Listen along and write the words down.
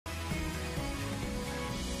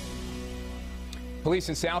Police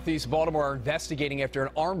in Southeast Baltimore are investigating after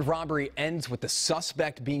an armed robbery ends with the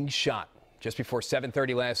suspect being shot. Just before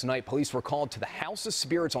 7:30 last night, police were called to the House of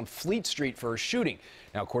Spirits on Fleet Street for a shooting.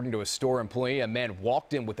 Now, according to a store employee, a man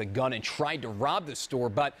walked in with a gun and tried to rob the store,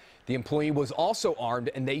 but the employee was also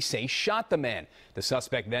armed and they say shot the man. The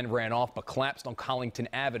suspect then ran off but collapsed on Collington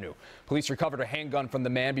Avenue. Police recovered a handgun from the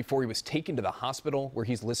man before he was taken to the hospital, where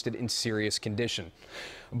he's listed in serious condition.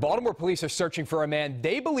 Baltimore police are searching for a man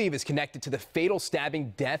they believe is connected to the fatal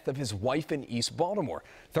stabbing death of his wife in East Baltimore.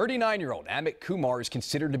 39-year-old Amit Kumar is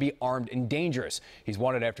considered to be armed and dangerous. He's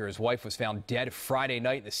wanted after his wife was found dead Friday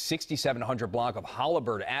night in the 6700 block of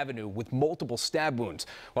Holabird Avenue with multiple stab wounds.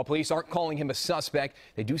 While police aren't calling him a suspect,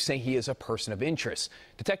 they do say he is a person of interest.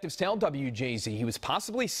 Detectives tell WJZ he was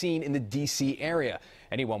possibly seen in the D.C. area.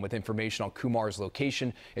 Anyone with information on Kumar's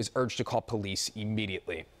location is urged to call police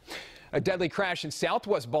immediately. A deadly crash in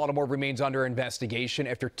southwest Baltimore remains under investigation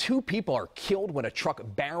after two people are killed when a truck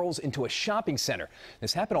barrels into a shopping center.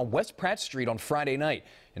 This happened on West Pratt Street on Friday night.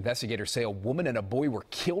 Investigators say a woman and a boy were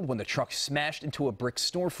killed when the truck smashed into a brick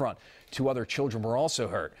storefront. Two other children were also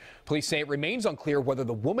hurt. Police say it remains unclear whether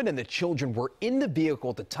the woman and the children were in the vehicle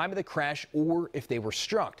at the time of the crash or if they were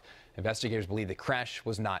struck. Investigators believe the crash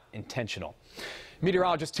was not intentional.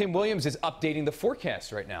 Meteorologist Tim Williams is updating the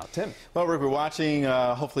forecast right now. Tim. Well, Rick, we're watching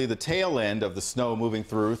hopefully the tail end of the snow moving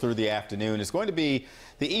through the afternoon. It's going to be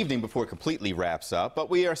the evening before it completely wraps up, but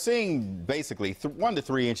we are seeing basically 1 to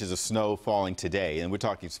 3 inches of snow falling today, and we're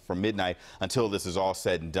talking from midnight until this is all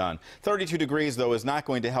said and done. 32 degrees, though, is not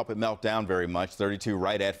going to help it melt down very much. 32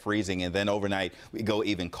 right at freezing, and then overnight we go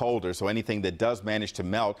even colder, so anything that does manage to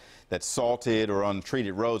melt that's salted or on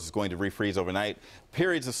treated roads is going to refreeze overnight.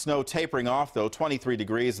 Periods of snow tapering off, though, 23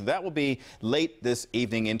 degrees. That will be late this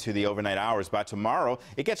evening into the overnight hours. By tomorrow,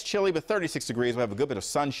 it gets chilly, but 36 degrees. We'll have a good bit of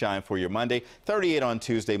sunshine for your Monday. 38 on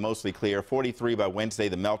Tuesday, mostly clear. 43 by Wednesday.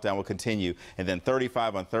 The meltdown will continue. And then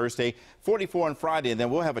 35 on Thursday, 44 on Friday. And then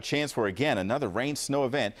we'll have a chance for, again, another rain-snow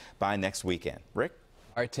event by next weekend. Rick?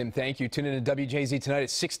 All right, Tim, thank you. Tune in to WJZ tonight at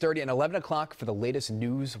 6:30 and 11 o'clock for the latest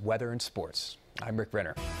news, weather, and sports. I'm Rick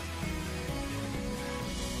Renner.